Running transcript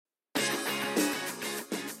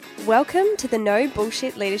Welcome to the No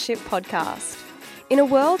Bullshit Leadership Podcast. In a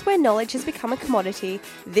world where knowledge has become a commodity,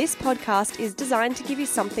 this podcast is designed to give you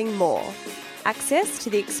something more. Access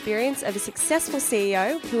to the experience of a successful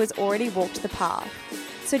CEO who has already walked the path.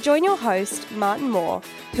 So join your host, Martin Moore,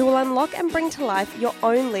 who will unlock and bring to life your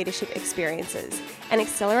own leadership experiences and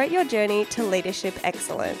accelerate your journey to leadership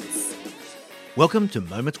excellence. Welcome to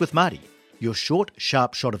Moments with Marty, your short,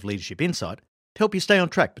 sharp shot of leadership insight to help you stay on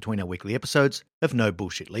track between our weekly episodes of No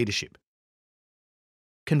Bullshit Leadership.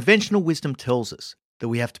 Conventional wisdom tells us that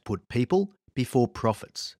we have to put people before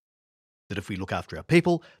profits. That if we look after our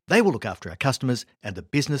people, they will look after our customers and the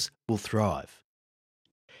business will thrive.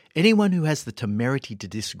 Anyone who has the temerity to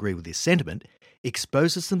disagree with this sentiment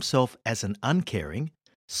exposes themselves as an uncaring,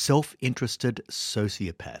 self-interested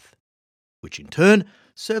sociopath, which in turn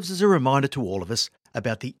serves as a reminder to all of us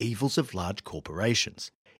about the evils of large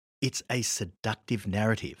corporations. It's a seductive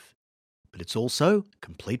narrative, but it's also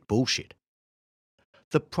complete bullshit.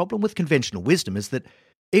 The problem with conventional wisdom is that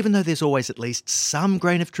even though there's always at least some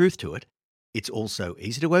grain of truth to it, it's also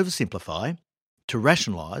easy to oversimplify, to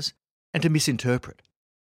rationalise, and to misinterpret.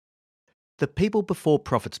 The people before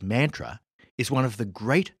profits mantra is one of the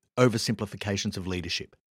great oversimplifications of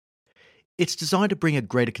leadership. It's designed to bring a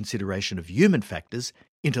greater consideration of human factors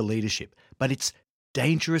into leadership, but it's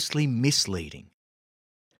dangerously misleading.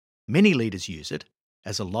 Many leaders use it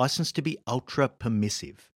as a license to be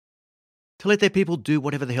ultra-permissive, to let their people do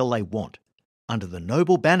whatever the hell they want, under the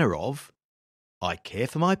noble banner of, I care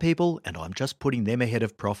for my people and I'm just putting them ahead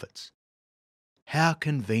of profits. How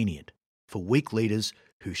convenient for weak leaders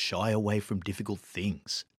who shy away from difficult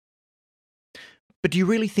things. But do you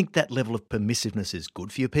really think that level of permissiveness is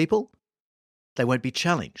good for your people? They won't be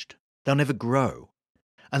challenged, they'll never grow,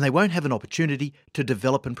 and they won't have an opportunity to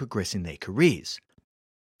develop and progress in their careers.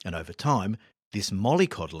 And over time, this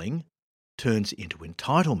mollycoddling turns into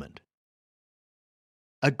entitlement.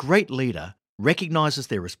 A great leader recognises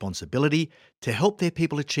their responsibility to help their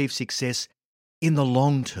people achieve success in the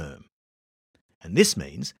long term. And this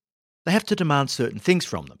means they have to demand certain things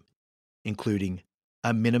from them, including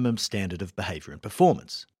a minimum standard of behaviour and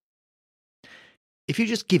performance. If you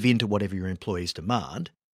just give in to whatever your employees demand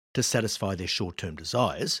to satisfy their short-term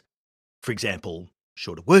desires, for example,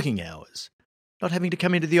 shorter working hours, not having to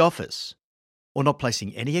come into the office, or not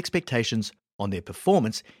placing any expectations on their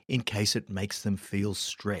performance in case it makes them feel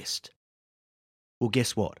stressed. Well,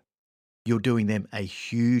 guess what? You're doing them a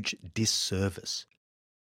huge disservice.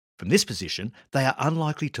 From this position, they are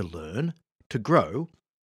unlikely to learn, to grow,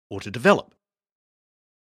 or to develop.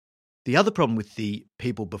 The other problem with the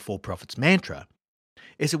people before profits mantra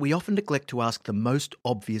is that we often neglect to ask the most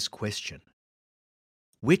obvious question.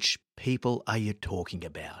 Which people are you talking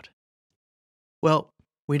about? Well,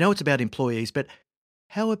 we know it's about employees, but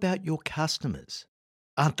how about your customers?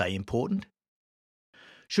 Aren't they important?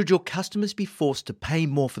 Should your customers be forced to pay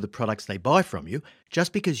more for the products they buy from you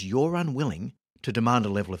just because you're unwilling to demand a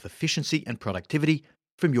level of efficiency and productivity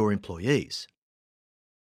from your employees?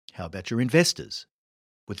 How about your investors?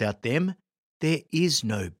 Without them, there is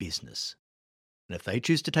no business. And if they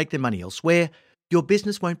choose to take their money elsewhere, your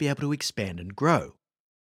business won't be able to expand and grow,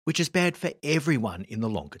 which is bad for everyone in the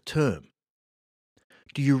longer term.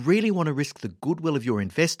 Do you really want to risk the goodwill of your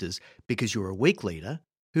investors because you're a weak leader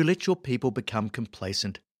who lets your people become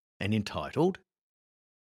complacent and entitled?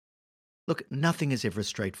 Look, nothing is ever as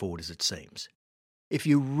straightforward as it seems. If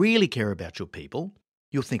you really care about your people,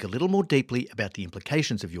 you'll think a little more deeply about the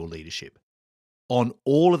implications of your leadership on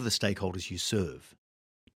all of the stakeholders you serve,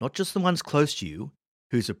 not just the ones close to you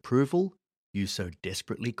whose approval you so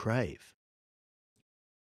desperately crave.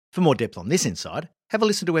 For more depth on this insight, have a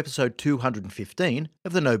listen to episode 215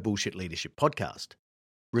 of the No Bullshit Leadership Podcast.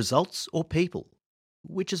 Results or people?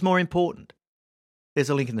 Which is more important? There's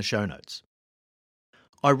a link in the show notes.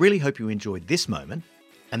 I really hope you enjoyed this moment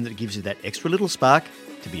and that it gives you that extra little spark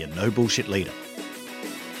to be a no bullshit leader.